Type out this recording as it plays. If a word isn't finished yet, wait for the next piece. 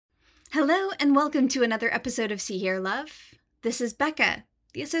Hello and welcome to another episode of See Hear Love. This is Becca,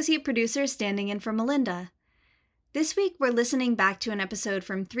 the associate producer standing in for Melinda. This week we're listening back to an episode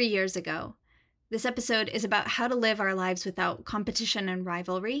from 3 years ago. This episode is about how to live our lives without competition and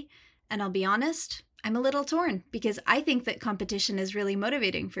rivalry, and I'll be honest, I'm a little torn because I think that competition is really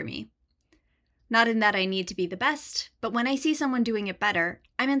motivating for me. Not in that I need to be the best, but when I see someone doing it better,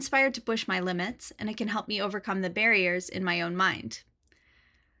 I'm inspired to push my limits and it can help me overcome the barriers in my own mind.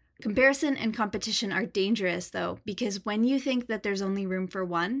 Comparison and competition are dangerous though, because when you think that there's only room for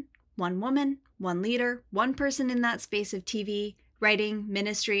one woman, one leader, one person in that space of TV, writing,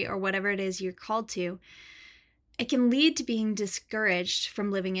 ministry, or whatever it is you're called to, it can lead to being discouraged from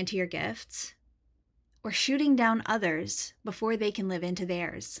living into your gifts or shooting down others before they can live into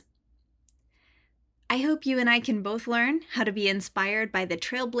theirs. I hope you and I can both learn how to be inspired by the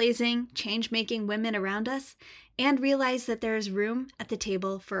trailblazing, change-making women around us and realize that there is room at the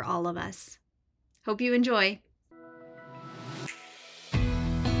table for all of us. Hope you enjoy.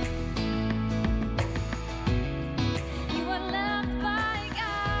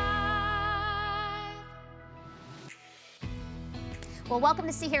 Well, welcome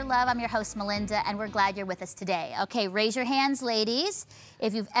to See Hear Love. I'm your host, Melinda, and we're glad you're with us today. Okay, raise your hands, ladies,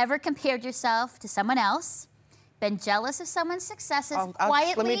 if you've ever compared yourself to someone else, been jealous of someone's successes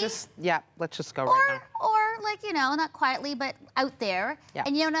quietly. Let's just go right now. Or like, not quietly, but out there. Yeah.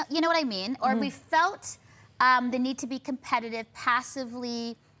 And you know what I mean? Or we felt the need to be competitive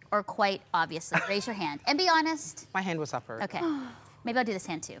passively or quite obviously. Raise your hand. And be honest. My hand was up already. Okay. Maybe I'll do this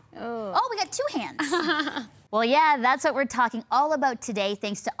hand too. Oh, we got 2 hands. Well, yeah, that's what we're talking all about today,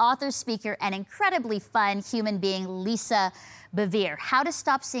 thanks to author, speaker, and incredibly fun human being, Lisa Bevere. How to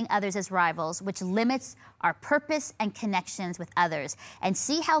stop seeing others as rivals, which limits our purpose and connections with others, and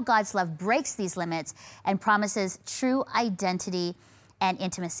see how God's love breaks these limits and promises true identity and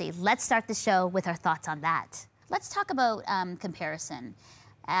intimacy. Let's start the show with our thoughts on that. Let's talk about comparison.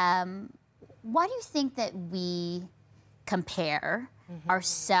 Why do you think that we compare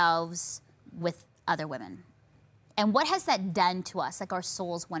ourselves with other women? And what has that done to us, like our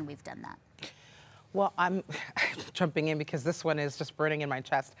souls, when we've done that? Well, I'm jumping in because this one is just burning in my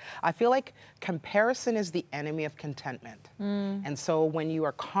chest. I feel like comparison is the enemy of contentment. And so when you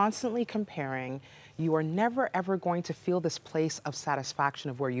are constantly comparing, you are never ever going to feel this place of satisfaction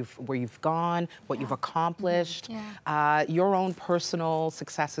of where you've gone, what you've accomplished. Your own personal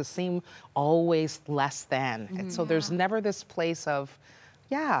successes seem always less than. And so there's never this place of,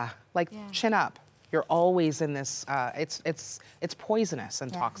 chin up. You're always in this, it's poisonous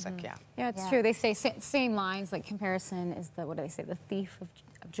and toxic, Yeah, it's true. They say same lines, like comparison is the, what do they say, the thief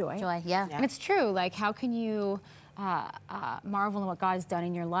of joy. Joy, yeah. And it's true, like how can you marvel at what God has done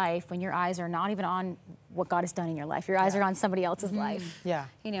in your life when your eyes are not even on what God has done in your life? Your eyes are on somebody else's life. Yeah.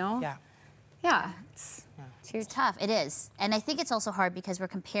 You know? Yeah. Yeah. It's tough. It is. And I think it's also hard because we're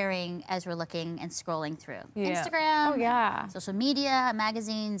comparing as we're looking and scrolling through Instagram, social media,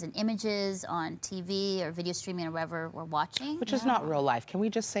 magazines, and images on TV or video streaming or wherever we're watching. Which is not real life. Can we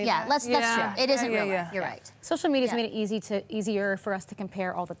just say that? That's true. It isn't real life. You're right. Social media's made it easier for us to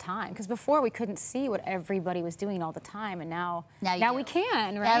compare all the time. Because before we couldn't see what everybody was doing all the time, and now we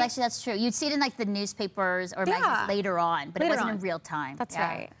can, right? Yeah, actually, that's true. You'd see it in like the newspapers or magazines later on, but it wasn't in real time. That's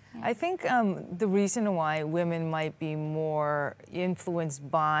right. I think the reason why women might be more influenced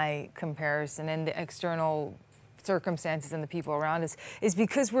by comparison and the external circumstances and the people around us is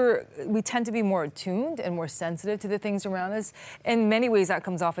because we tend to be more attuned and more sensitive to the things around us. In many ways, that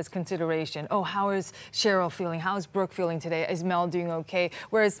comes off as consideration. Oh, how is Cheryl feeling? How is Brooke feeling today? Is Mel doing okay?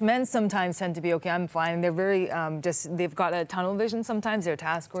 Whereas men sometimes tend to be, okay, I'm fine. They're very they've got a tunnel vision sometimes. They're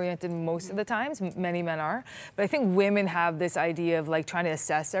task-oriented most of the times. Many men are. But I think women have this idea of like trying to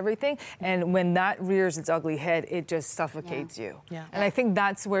assess everything. And when that rears its ugly head, it just suffocates you. Yeah. And I think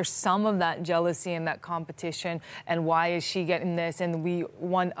that's where some of that jealousy and that competition and why is she getting this, and we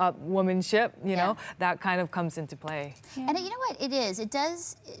one-up womanship, you know, that kind of comes into play. Yeah. And you know what it is? It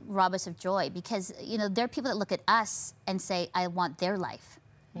does rob us of joy because, there are people that look at us and say, I want their life.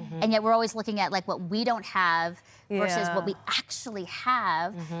 And yet we're always looking at like what we don't have versus what we actually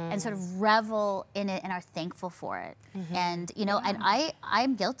have and sort of revel in it and are thankful for it. And, and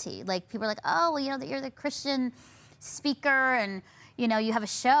I'm guilty. Like people are like, oh, well, that you're the Christian speaker and you have a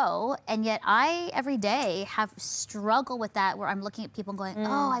show, and yet I, every day, have struggled with that where I'm looking at people and going,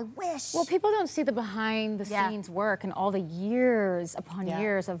 oh, I wish. Well, people don't see the behind-the-scenes work and all the years upon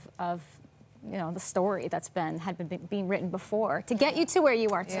years of the story that's had been being written before to get you to where you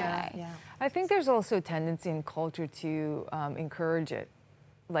are today. I think there's also a tendency in culture to encourage it.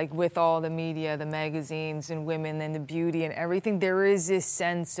 like with all the media, the magazines and women and the beauty and everything, there is this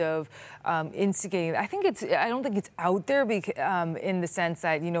sense of instigating. I don't think it's out there in the sense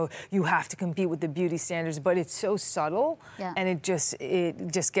that, you know, you have to compete with the beauty standards, but it's so subtle, and it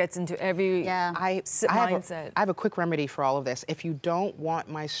just gets into every mindset. I have a quick remedy for all of this. If you don't want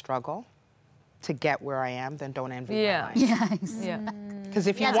my struggle to get where I am, then don't envy my life. Yeah. Because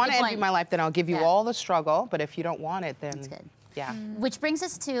if you want to envy my life, then I'll give you all the struggle. But if you don't want it, then that's good. Yeah. Which brings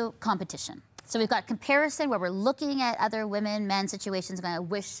us to competition. So we've got comparison where we're looking at other women, men situations, going, I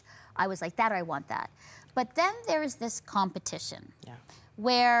wish I was like that or I want that. But then there is this competition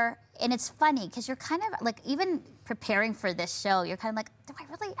where, and it's funny because you're kind of like, even preparing for this show, you're kind of like, do I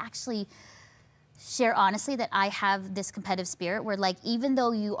really actually share honestly that I have this competitive spirit where, like, even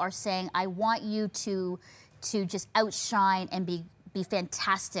though you are saying, I want you to just outshine and be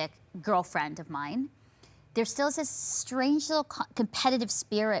fantastic girlfriend of mine, there still is this strange little competitive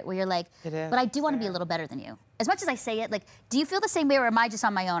spirit where you're like, but I do want to be a little better than you. As much as I say it, like, do you feel the same way or am I just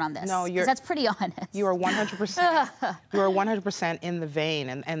on my own on this? No, because that's pretty honest. You are 100%. You are 100% in the vein.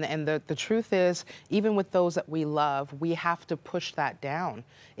 And the truth is, even with those that we love, we have to push that down.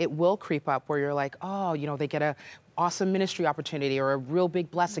 It will creep up where you're like, oh, you know, they get a awesome ministry opportunity or a real big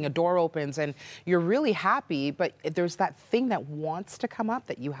blessing, a door opens, and you're really happy, but there's that thing that wants to come up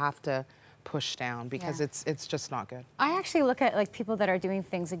that you have to push down because it's just not good. I actually look at like people that are doing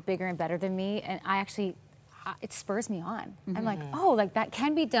things like bigger and better than me, and it spurs me on. I'm like, oh, like that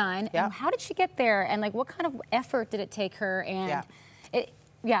can be done. And how did she get there? And like, what kind of effort did it take her? And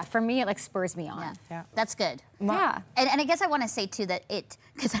for me, it like spurs me on. Yeah. That's good. And I guess I want to say too that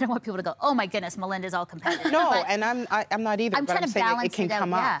because I don't want people to go, oh my goodness, Melinda's all competitive. No, and I'm not either. I'm but trying I'm to saying balance it can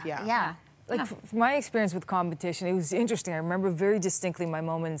come up. Yeah. Like, from my experience with competition, it was interesting. I remember very distinctly my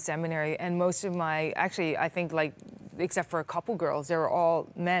moment in seminary, and most of my, actually, I think, like, except for a couple girls, they were all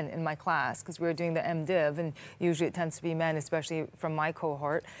men in my class, because we were doing the MDiv, and usually it tends to be men, especially from my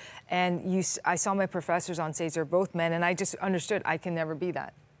cohort. And I saw my professors on stage, they're both men, and I just understood I can never be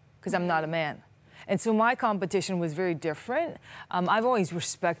that, because I'm not a man. And so my competition was very different. I've always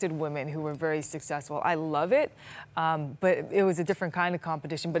respected women who were very successful. I love it, but it was a different kind of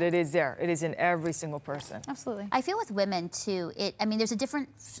competition, but it is there. It is in every single person. Absolutely. I feel with women, too, I mean, there's a different,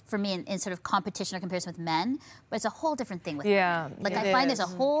 for me, in sort of competition or comparison with men, but it's a whole different thing with women. Like, I find there's a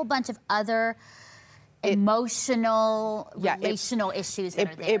whole bunch of other emotional, relational issues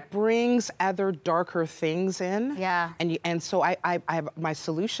that are there. It brings other darker things in. Yeah. And so I have, my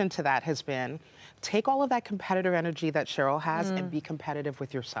solution to that has been, take all of that competitive energy that Cheryl has and be competitive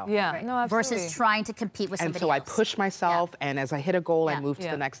with yourself. Yeah, no, absolutely. Versus trying to compete with somebody else. And so I push myself, and as I hit a goal, I move to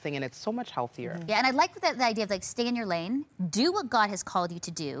the next thing, and it's so much healthier. Yeah, and I like the idea of, like, stay in your lane, do what God has called you to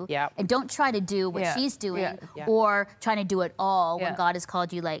do, and don't try to do what she's doing or trying to do it all when God has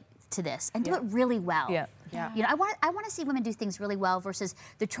called you, like, to this, and do it really well. Yeah. You know, I want to see women do things really well versus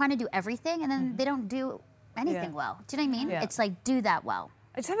they're trying to do everything and then they don't do anything well. Do you know what I mean? It's like, do that well.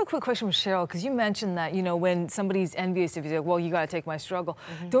 I just have a quick question with Cheryl, because you mentioned that, you know, when somebody's envious of you, like, well, you got to take my struggle.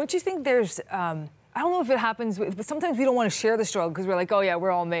 Don't you think there's, I don't know if it happens, but sometimes we don't want to share the struggle because we're like, oh yeah,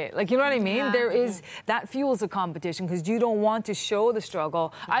 we're all mate. Like, you know what I mean? There is, that fuels a competition because you don't want to show the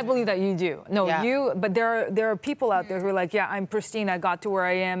struggle. I believe that you do. No, but there are people out there who are like, yeah, I'm pristine, I got to where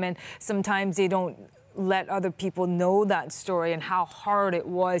I am, and sometimes they don't let other people know that story and how hard it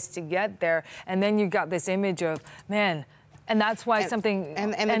was to get there. And then you got this image of, man, and that's why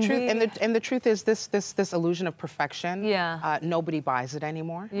the truth is this illusion of perfection. Nobody buys it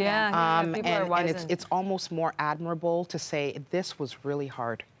anymore. People are wise, and it's almost more admirable to say this was really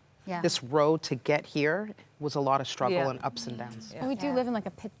hard. This road to get here was a lot of struggle and ups and downs. We do live in like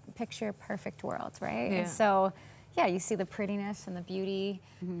a picture perfect world, right? And so, you see the prettiness and the beauty,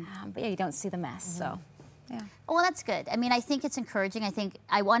 but you don't see the mess. So. Yeah. Well, that's good. I mean, I think it's encouraging. I think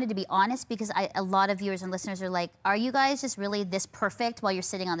I wanted to be honest because a lot of viewers and listeners are like, are you guys just really this perfect while you're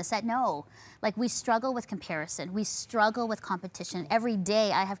sitting on the set? No. Like, we struggle with comparison. We struggle with competition. Every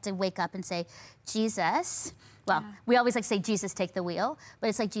day I have to wake up and say, Jesus, well, we always like to say, Jesus, take the wheel. But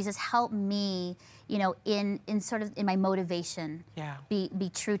it's like, Jesus, help me, you know, in sort of in my motivation,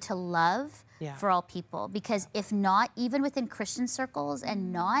 be true to love for all people. Because if not, even within Christian circles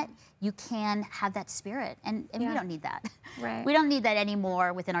and not, you can have that spirit. And we don't need that. Right. We don't need that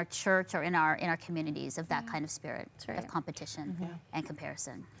anymore within our church or in our communities of that kind of spirit of competition and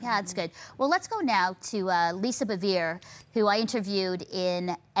comparison. Yeah, that's good. Well, let's go now to Lisa Bevere, who I interviewed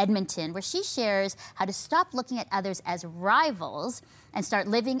in Edmonton, where she shares how to stop looking at others as rivals and start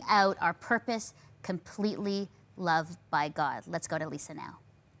living out our purpose completely loved by God. Let's go to Lisa now.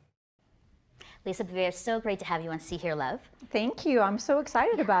 Lisa Bevere, so great to have you on See Hear Love. Thank you. I'm so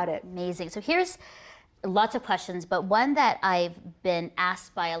excited about it. Amazing. So here's lots of questions, but one that I've been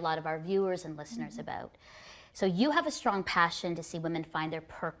asked by a lot of our viewers and listeners about. So you have a strong passion to see women find their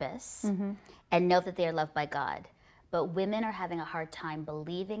purpose and know that they are loved by God. But women are having a hard time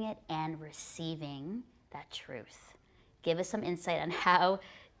believing it and receiving that truth. Give us some insight on how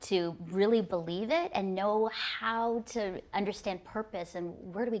to really believe it and know how to understand purpose and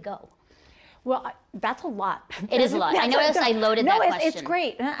where do we go? Well, that's a lot. It is a lot. I noticed I loaded that question. No, it's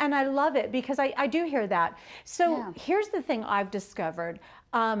great, and I love it because I do hear that. So here's the thing I've discovered.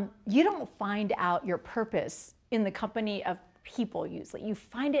 You don't find out your purpose in the company of people usually. You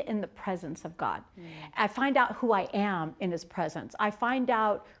find it in the presence of God. I find out who I am in His presence. I find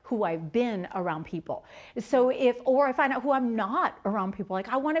out who I've been around people. So or I find out who I'm not around people. Like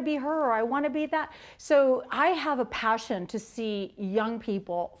I want to be her or I want to be that. So I have a passion to see young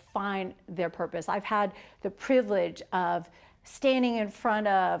people find their purpose. I've had the privilege of standing in front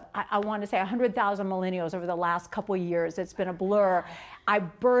of, I want to say 100,000 millennials over the last couple of years. It's been a blur. I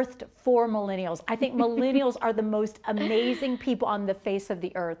birthed 4 millennials. I think millennials are the most amazing people on the face of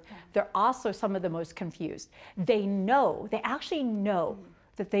the earth. They're also some of the most confused. They actually know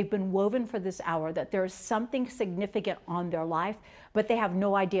that they've been woven for this hour, that there's something significant on their life, but they have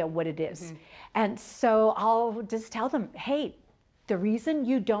no idea what it is. And so I'll just tell them, hey, the reason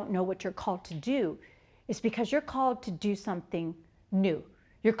you don't know what you're called to do is because you're called to do something new.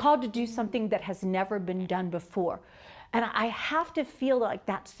 You're called to do something that has never been done before. And I have to feel like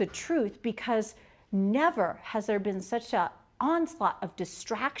that's the truth because never has there been such an onslaught of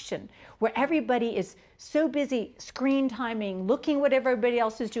distraction where everybody is so busy screen timing, looking what everybody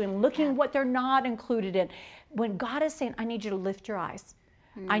else is doing, looking what they're not included in. When God is saying, I need you to lift your eyes.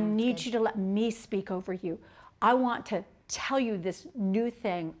 I need you to let me speak over you. I want to tell you this new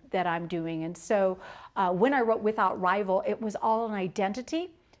thing that I'm doing. And so when I wrote Without Rival, it was all an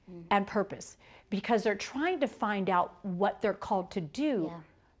identity and purpose because they're trying to find out what they're called to do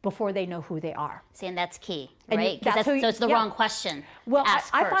before they know who they are. See, and that's key, right? So it's the wrong question. Well,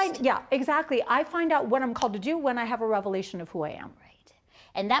 I find, exactly. I find out what I'm called to do when I have a revelation of who I am. Right.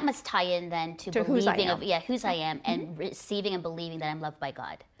 And that must tie in then to believing whose I am and receiving and believing that I'm loved by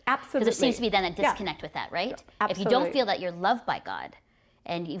God. Absolutely. Because there seems to be then a disconnect with that, right? Absolutely. If you don't feel that you're loved by God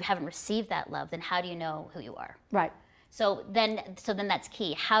and you haven't received that love, then how do you know who you are? Right. So then that's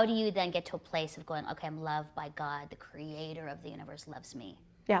key. How do you then get to a place of going, okay, I'm loved by God, the creator of the universe loves me?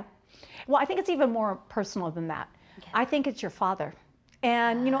 Yeah. Well, I think it's even more personal than that. Okay. I think it's your father.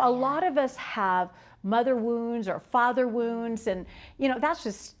 And, a lot of us have mother wounds or father wounds. And, that's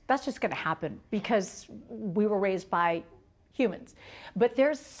just going to happen because we were raised by humans. But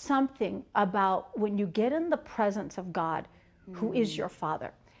there's something about when you get in the presence of God, who is your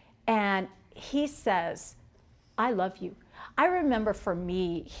father, and He says, I love you. I remember for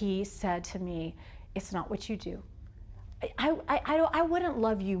me, He said to me, it's not what you do. I wouldn't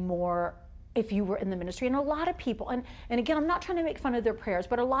love you more if you were in the ministry. And a lot of people, and again, I'm not trying to make fun of their prayers,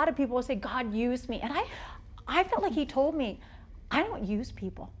 but a lot of people will say, God used me. And I felt like He told me, I don't use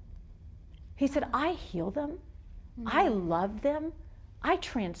people. He said, I heal them. I love them, I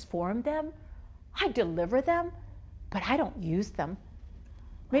transform them, I deliver them, but I don't use them.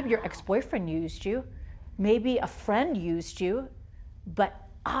 Maybe your ex-boyfriend used you, maybe a friend used you, but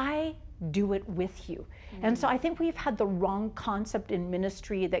I do it with you. And so I think we've had the wrong concept in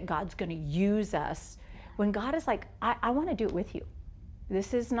ministry that God's going to use us when God is like, I want to do it with you.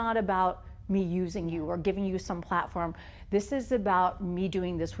 This is not about me using you or giving you some platform. This is about me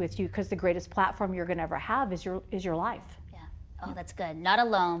doing this with you because the greatest platform you're going to ever have is your life. Yeah. Oh, that's good. Not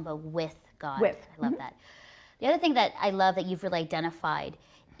alone, but with God. With. I love that. The other thing that I love that you've really identified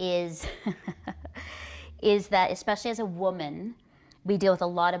is is that, especially as a woman, we deal with a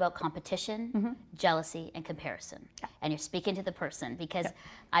lot about competition, jealousy, and comparison. Yeah. And you're speaking to the person because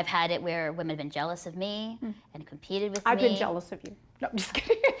I've had it where women have been jealous of me and competed with me. I've been jealous of you. No, I'm just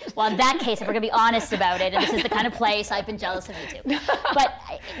kidding. Well, in that case, if we're going to be honest about it, and this is the kind of place I've been jealous of you too. But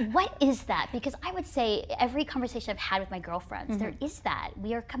what is that? Because I would say every conversation I've had with my girlfriends, there is that.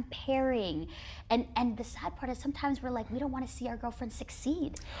 We are comparing. And the sad part is sometimes we're like, we don't want to see our girlfriends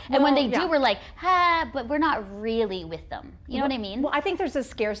succeed. And when they do, we're like, but we're not really with them. You know what I mean? Well, I think there's a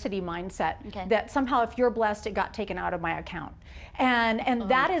scarcity mindset that somehow if you're blessed, it got taken out of my account. And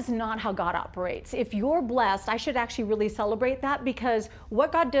that is not how God operates. If you're blessed, I should actually really celebrate that because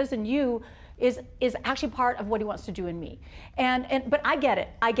what God does in you, is actually part of what he wants to do in me. But I get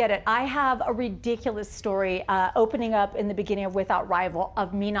it. I have a ridiculous story opening up in the beginning of Without Rival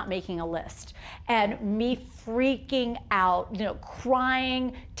of me not making a list and me freaking out, you know,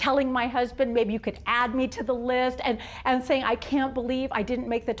 crying, telling my husband maybe you could add me to the list, and saying I can't believe I didn't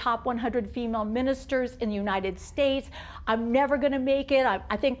make the top 100 female ministers in the United States. I'm never going to make it.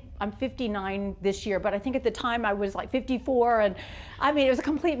 I think I'm 59 this year, but I think at the time I was like 54, and I mean, it was a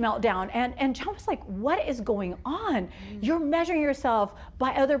complete meltdown. And John was like, what is going on? You're measuring yourself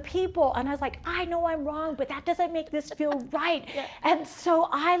by other people. And I was like, I know I'm wrong, but that doesn't make this feel right. Yeah. And so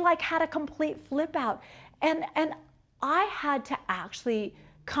I like had a complete flip out. And I had to actually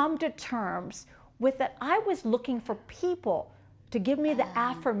come to terms with that I was looking for people to give me the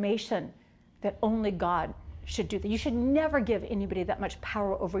affirmation that only God should do that. You should never give anybody that much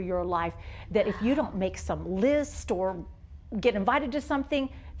power over your life, that if you don't make some list or get invited to something,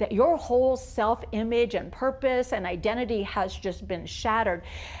 that your whole self-image and purpose and identity has just been shattered.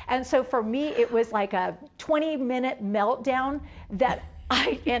 And so for me, it was like a 20-minute meltdown that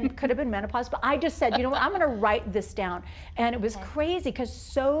and could have been menopause, but I just said, you know what, I'm gonna write this down. And it was crazy because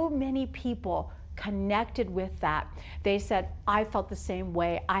so many people connected with that. They said, I felt the same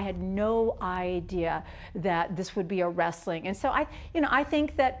way. I had no idea that this would be a wrestling. And so I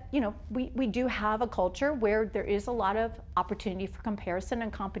think that, you know, we do have a culture where there is a lot of opportunity for comparison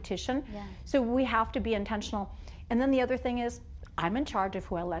and competition. Yeah. So we have to be intentional. And then the other thing is, I'm in charge of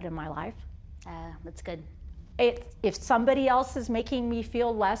who I let in my life. That's good. If somebody else is making me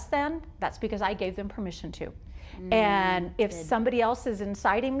feel less than, that's because I gave them permission to. And if somebody else is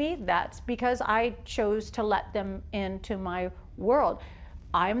inciting me, that's because I chose to let them into my world.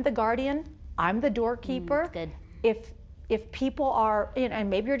 I'm the guardian. I'm the doorkeeper. Good. If people are, you know, and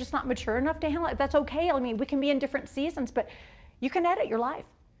maybe you're just not mature enough to handle it, that's okay. I mean, we can be in different seasons, but you can edit your life.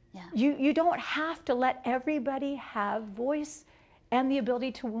 Yeah. You don't have to let everybody have voice and the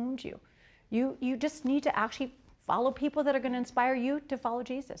ability to wound you. You just need to actually follow people that are going to inspire you to follow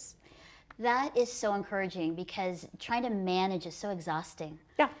Jesus. That is so encouraging because trying to manage is so exhausting.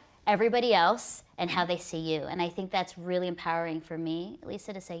 Yeah. Everybody else and how they see you. And I think that's really empowering for me,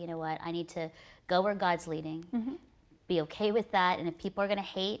 Lisa, to say, you know what, I need to go where God's leading, be okay with that. And if people are going to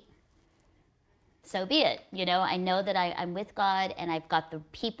hate, so be it. You know, I know that I'm with God and I've got the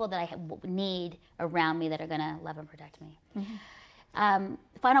people that I need around me that are going to love and protect me.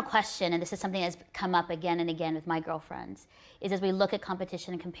 Final question, and this is something that's come up again and again with my girlfriends, is as we look at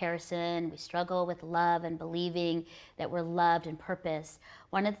competition and comparison, we struggle with love and believing that we're loved and purpose.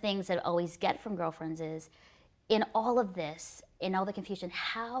 One of the things that I always get from girlfriends is, in all of this, in all the confusion,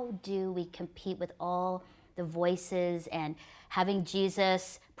 how do we compete with all the voices and having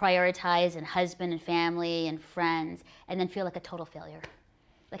Jesus prioritize and husband and family and friends and then feel like a total failure?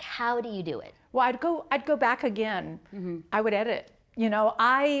 Like, how do you do it? Well, I'd go back again. I would edit. You know,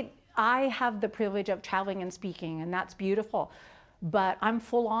 I have the privilege of traveling and speaking, and that's beautiful, but I'm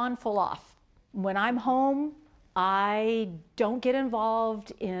full on, full off. When I'm home, I don't get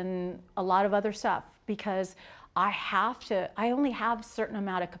involved in a lot of other stuff because I only have a certain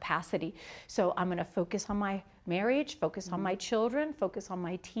amount of capacity. So I'm gonna focus on my marriage, focus on my children, focus on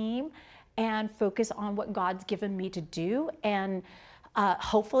my team, and focus on what God's given me to do. And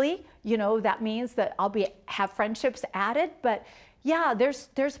hopefully, you know, that means that I'll have friendships added, but yeah,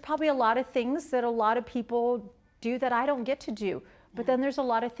 there's probably a lot of things that a lot of people do that I don't get to do. But then there's a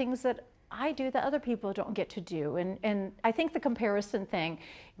lot of things that I do that other people don't get to do. And I think the comparison thing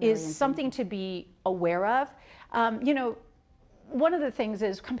is something to be aware of. You know, one of the things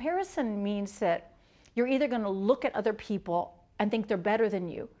is comparison means that you're either going to look at other people and think they're better than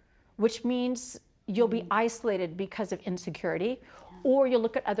you, which means you'll be isolated because of insecurity, or you'll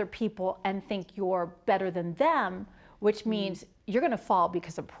look at other people and think you're better than them, which means you're going to fall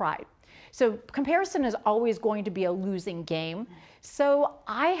because of pride. So comparison is always going to be a losing game. So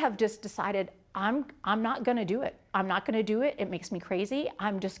I have just decided I'm not going to do it. I'm not going to do it. It makes me crazy.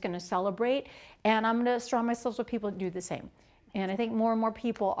 I'm just going to celebrate, and I'm going to surround myself with people that do the same. And I think more and more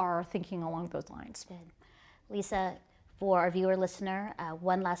people are thinking along those lines. Good. Lisa, for our viewer listener,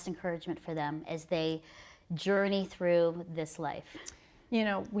 one last encouragement for them as they journey through this life. You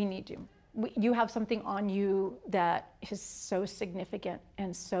know, we need you. You have something on you that is so significant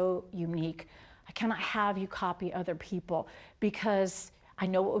and so unique. I cannot have you copy other people because I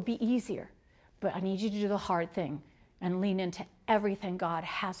know it would be easier, but I need you to do the hard thing and lean into everything God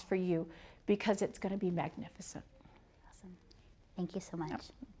has for you because it's going to be magnificent. Awesome. Thank you so much. Yep.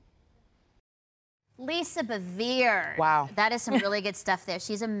 Lisa Bevere. Wow. That is some really good stuff there.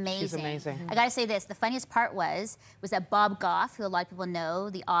 She's amazing. She's amazing. I gotta say this, the funniest part was that Bob Goff, who a lot of people know,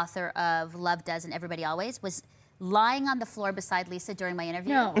 the author of Love Does and Everybody Always, was lying on the floor beside Lisa during my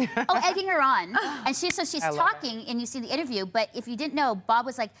interview. No. Egging her on. And she's talking and you see the interview, but if you didn't know, Bob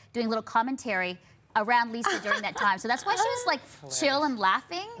was like doing a little commentary around Lisa during that time. So that's why she was like chill and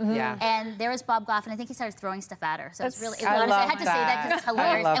laughing. Yeah. And there was Bob Goff, and I think he started throwing stuff at her. So it's really, I had to say that because it's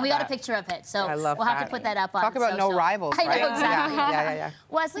hilarious. And we got a picture of it. So we'll have to put that up on Talk about social. no rivals, right? I know, exactly. Yeah.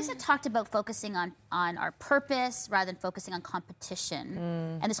 Well, as Lisa talked about focusing on our purpose rather than focusing on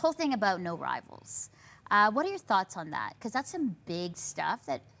competition, and this whole thing about no rivals. What are your thoughts on that? Because that's some big stuff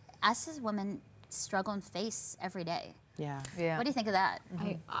that us as women struggle and face every day. Yeah. What do you think of that?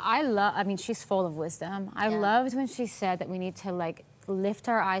 I mean, she's full of wisdom. I loved when she said that we need to like lift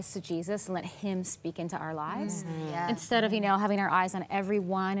our eyes to Jesus and let him speak into our lives. Instead of, having our eyes on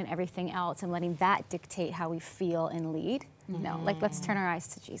everyone and everything else and letting that dictate how we feel and lead. No, like let's turn our eyes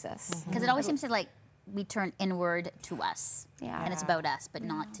to Jesus. Because it always seems to like we turn inward to us. And it's about us, but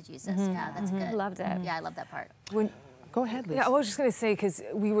not to Jesus. Yeah, that's good. I loved it. Yeah, I love that part. Go ahead, Lisa. Yeah, I was just going to say, because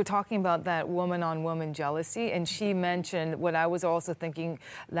we were talking about that woman-on-woman jealousy, and she mentioned what I was also thinking,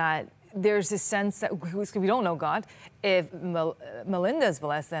 that there's this sense that we don't know God. If Melinda's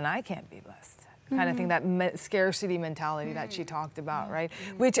blessed, then I can't be blessed. Kind of thing, that scarcity mentality that she talked about, right?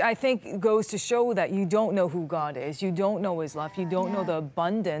 Which I think goes to show that you don't know who God is. You don't know his love. You don't know the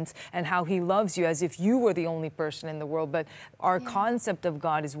abundance and how he loves you as if you were the only person in the world. But our concept of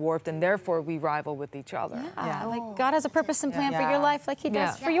God is warped, and therefore we rival with each other. Like God has a purpose and plan for your life like he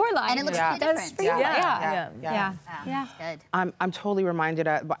does for your life. And it looks really different. For your life. Yeah. That's good. I'm totally reminded,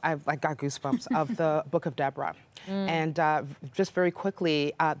 I got goosebumps, of the Book of Deborah. And just very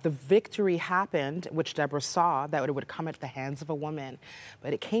quickly, the victory happened, which Deborah saw, that it would come at the hands of a woman.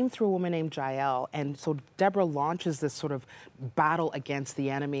 But it came through a woman named Jael. And so Deborah launches this sort of battle against the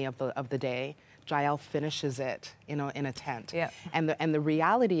enemy of the day. Jael finishes it, in a tent. And the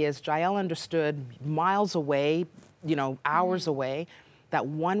reality is, Jael understood miles away, hours away, that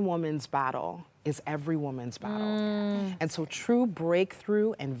one woman's battle is every woman's battle. And so true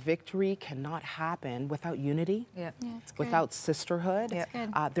breakthrough and victory cannot happen without unity, without sisterhood.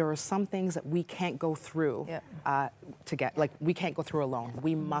 There are some things that we can't go through we can't go through alone.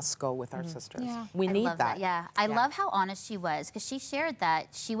 We must go with our sisters. We need that. I love how honest she was, because she shared that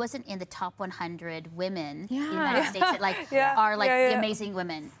she wasn't in the top 100 women in the United States that are the amazing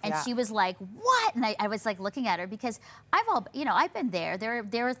women. And she was like, what? And I was like looking at her, because I've been there.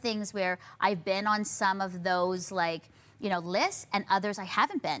 There are things where I've been on some of those lists, and others I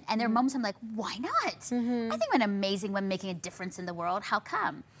haven't been. And there are moments I'm like, why not? I think I'm an amazing woman making a difference in the world. How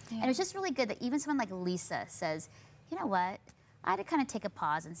come? And it's just really good that even someone like Lisa says, you know what? I had to kind of take a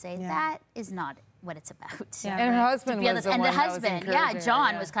pause and say, that is not what it's about. And her husband was the one that was encouraging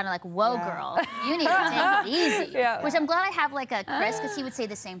John was kind of like, whoa, girl, you need to take it easy. Which I'm glad I have like a Chris, because he would say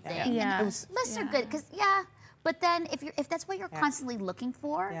the same thing. Lists are good, because but then if that's what you're constantly looking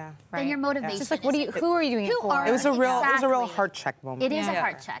for, then your motivation. It's just like, who are you doing it for? It was a real heart check moment. It is a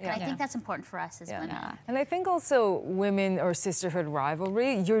heart check, and I think that's important for us as women. And I think also women or sisterhood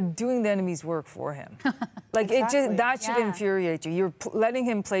rivalry, you're doing the enemy's work for him. That should infuriate you. You're letting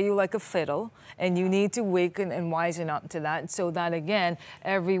him play you like a fiddle, and you need to waken and wisen up to that, so that again,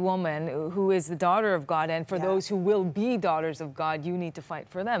 every woman who is the daughter of God, and for those who will be daughters of God, you need to fight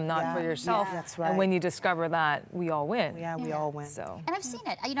for them, not for yourself. That's right. And when you discover that, we all win. We all win. So. And I've seen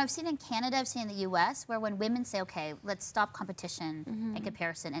it. I've seen it in Canada, I've seen it in the US, where when women say, okay, let's stop competition and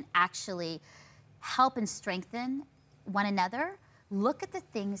comparison and actually help and strengthen one another, look at the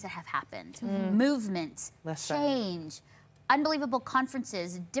things that have happened. Movements, change, unbelievable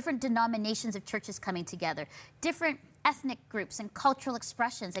conferences, different denominations of churches coming together, different ethnic groups and cultural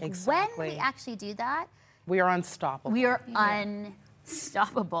expressions. When we actually do that, we are unstoppable. We are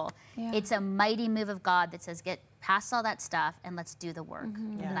unstoppable. It's a mighty move of God that says, get past all that stuff and let's do the work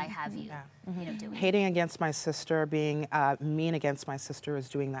that I have you doing. Hating against my sister, being mean against my sister is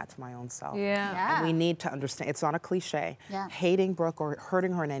doing that to my own self. And we need to understand, it's not a cliche. Hating Brooke or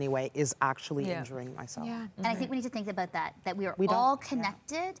hurting her in any way is actually injuring myself. And I think we need to think about that we are all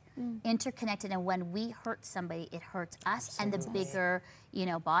connected, interconnected, and when we hurt somebody, it hurts us and the bigger,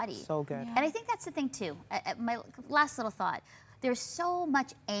 body. So good. And I think that's the thing too. My last little thought. There's so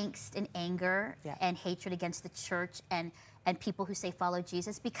much angst and anger and hatred against the church and people who say follow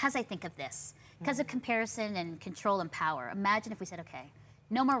Jesus, because I think of this, because of comparison and control and power. Imagine if we said, okay,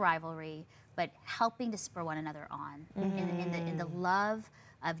 no more rivalry, but helping to spur one another on in the love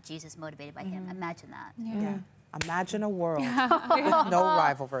of Jesus, motivated by him. Imagine that. Imagine a world with no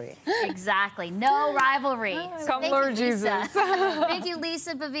rivalry. Exactly. No rivalry. Come, Lord Jesus. Thank you,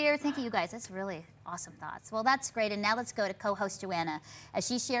 Lisa Bevere. Thank you, guys. That's really awesome thoughts. Well, that's great. And now let's go to co-host Joanna as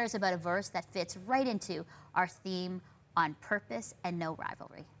she shares about a verse that fits right into our theme on purpose and no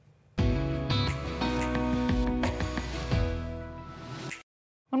rivalry.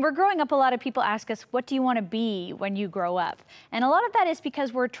 When we're growing up, a lot of people ask us, what do you want to be when you grow up? And a lot of that is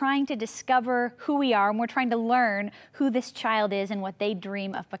because we're trying to discover who we are and we're trying to learn who this child is and what they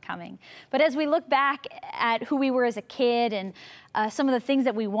dream of becoming. But as we look back at who we were as a kid and some of the things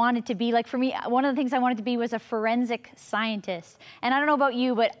that we wanted to be, like for me, one of the things I wanted to be was a forensic scientist. And I don't know about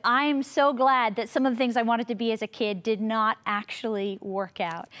you, but I'm so glad that some of the things I wanted to be as a kid did not actually work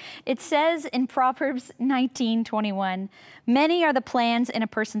out. It says in Proverbs 19:21, many are the plans in a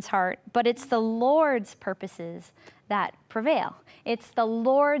person's heart, but it's the Lord's purposes that prevail. It's the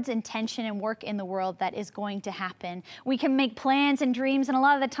Lord's intention and work in the world that is going to happen. We can make plans and dreams, and a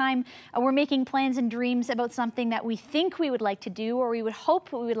lot of the time we're making plans and dreams about something that we think we would like to do or we would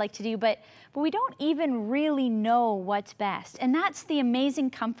hope we would like to do, but we don't even really know what's best. And that's the amazing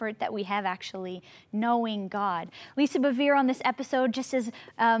comfort that we have actually knowing God. Lisa Bevere on this episode, just as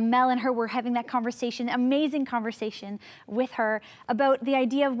Mel and her were having that conversation, amazing conversation with her about the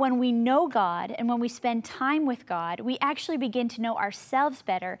idea of when we know God and when we spend time with God, we actually begin to know ourselves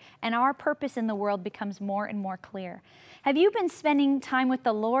better and our purpose in the world becomes more and more clear. Have you been spending time with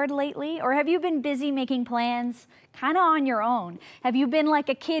the Lord lately, or have you been busy making plans kind of on your own? Have you been like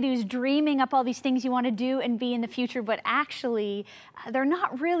a kid who's dreaming up all these things you want to do and be in the future, but actually they're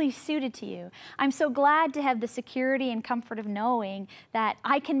not really suited to you? I'm so glad to have the security and comfort of knowing that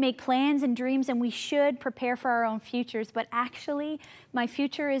I can make plans and dreams and we should prepare for our own futures, but actually my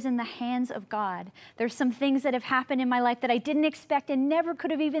future is in the hands of God. There's some things that have happened in my life that I didn't expect and never could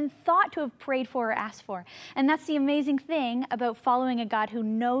have even thought to have prayed for or asked for. And that's the amazing thing about following a God who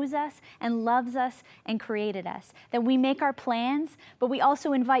knows us and loves us and created us. That we make our plans, but we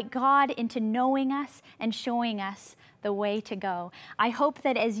also invite God into knowing us and showing us the way to go. I hope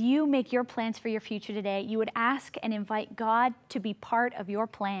that as you make your plans for your future today, you would ask and invite God to be part of your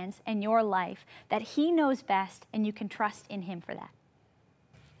plans and your life, that He knows best and you can trust in Him for that.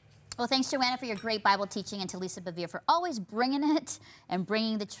 Well, thanks, Joanna, for your great Bible teaching, and to Lisa Bevere for always bringing it and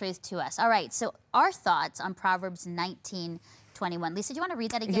bringing the truth to us. All right, so our thoughts on Proverbs 19:21. Lisa, do you want to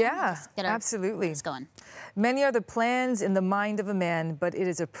read that again? Yeah, absolutely. It's going. Many are the plans in the mind of a man, but it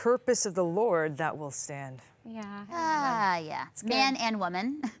is a purpose of the Lord that will stand. Yeah. Yeah. Man and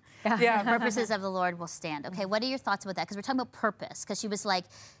woman. Yeah. Purposes of the Lord will stand. Okay, what are your thoughts about that? Because we're talking about purpose. Because she was like,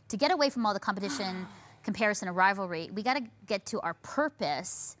 to get away from all the competition, comparison, and rivalry, we got to get to our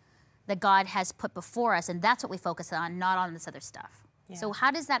purpose that God has put before us, and that's what we focus on, not on this other stuff. Yeah. So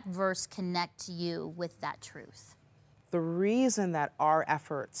how does that verse connect to you with that truth? The reason that our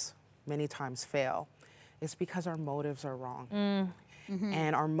efforts many times fail is because our motives are wrong. Mm-hmm.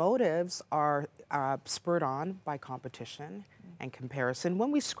 And our motives are spurred on by competition and comparison.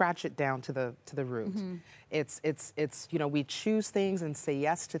 When we scratch it down to the root, it's we choose things and say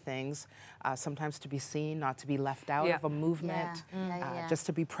yes to things, sometimes to be seen, not to be left out of a movement, just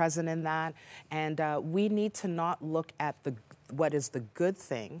to be present in that. And we need to not look at what is the good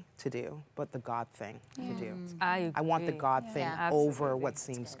thing to do, but the God thing to do. I want the God thing over what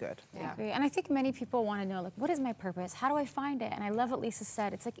seems good. I agree. And I think many people want to know, like, what is my purpose? How do I find it? And I love what Lisa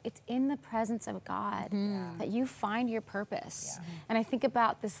said. It's like, it's in the presence of God that you find your purpose. And I think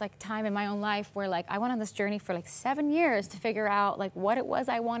about this like time in my own life where like I went on this journey for like 7 years to figure out like what it was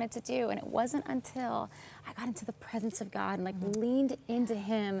I wanted to do. And it wasn't until I got into the presence of God and like leaned into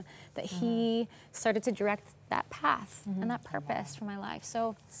Him that He started to direct that path and that purpose for my life.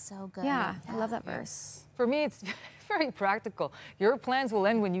 So good. Yeah, I love that verse. For me, it's very practical. Your plans will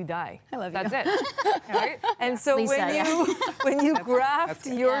end when you die. I love you. That's it. Right? And so Lisa, when you graft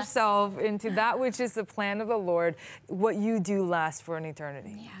yourself into that which is the plan of the Lord, what you do lasts for an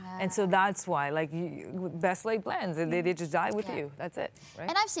eternity. Yeah. And so that's why, like, best laid plans, they just die with you. That's it. Right?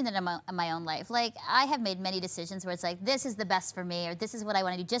 And I've seen that in my own life. Like, I have made many decisions where it's like, this is the best for me, or this is what I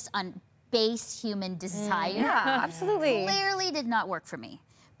want to do, just on base human desire. Yeah, absolutely. Clearly did not work for me.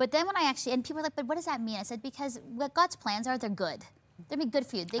 But then when I actually, and people are like, but what does that mean? I said, because what God's plans are, they're good. They'll be good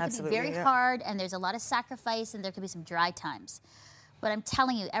for you. They can be very hard, and there's a lot of sacrifice, and there could be some dry times. But I'm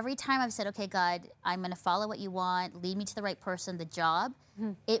telling you, every time I've said, okay, God, I'm going to follow what you want, lead me to the right person, the job,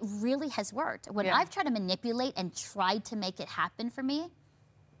 it really has worked. When I've tried to manipulate and tried to make it happen for me,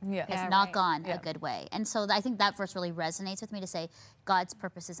 has not gone a good way. And so I think that verse really resonates with me to say God's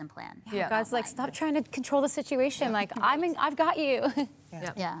purposes and plan. God's like, stop trying to control the situation. Like, I've got you.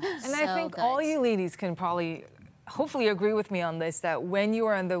 And I think all you ladies can probably hopefully agree with me on this, that when you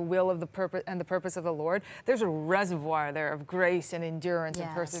are in the will of the purpose and the purpose of the Lord, there's a reservoir there of grace and endurance and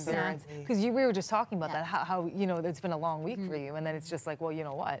perseverance. Because we were just talking about that, how it's been a long week for you, and then it's just like, well, you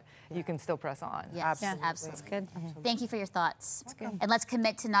know what, you can still press on. Yes, absolutely. That's good. Thank you for your thoughts. That's good. And let's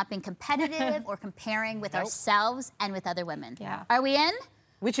commit to not being competitive or comparing with ourselves and with other women. Yeah. Are we in?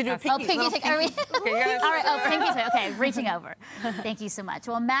 We should do a pinky. Oh, pinky thing. Are we? Okay, all right. Oh, pinky thing. Okay, reaching over. Thank you so much.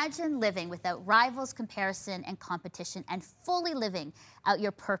 Well, imagine living without rivals, comparison, and competition, and fully living out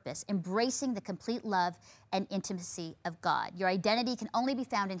your purpose, embracing the complete love and intimacy of God. Your identity can only be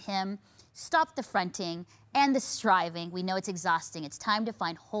found in Him. Stop the fronting and the striving. We know it's exhausting. It's time to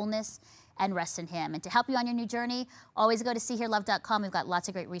find wholeness and rest in Him. And to help you on your new journey, always go to seehearelove.com. We've got lots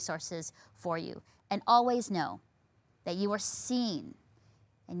of great resources for you. And always know that you are seen,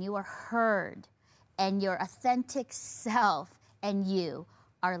 and you are heard, and your authentic self and you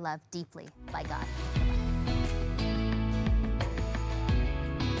are loved deeply by God.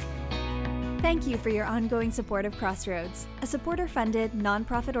 Thank you for your ongoing support of Crossroads, a supporter-funded,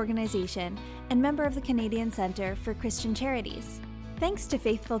 nonprofit organization and member of the Canadian Centre for Christian Charities. Thanks to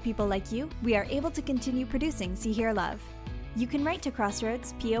faithful people like you, we are able to continue producing See Hear Love. You can write to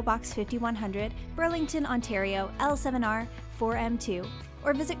Crossroads, P.O. Box 5100, Burlington, Ontario, L7R 4M2,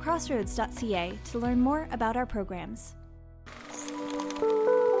 or visit crossroads.ca to learn more about our programs.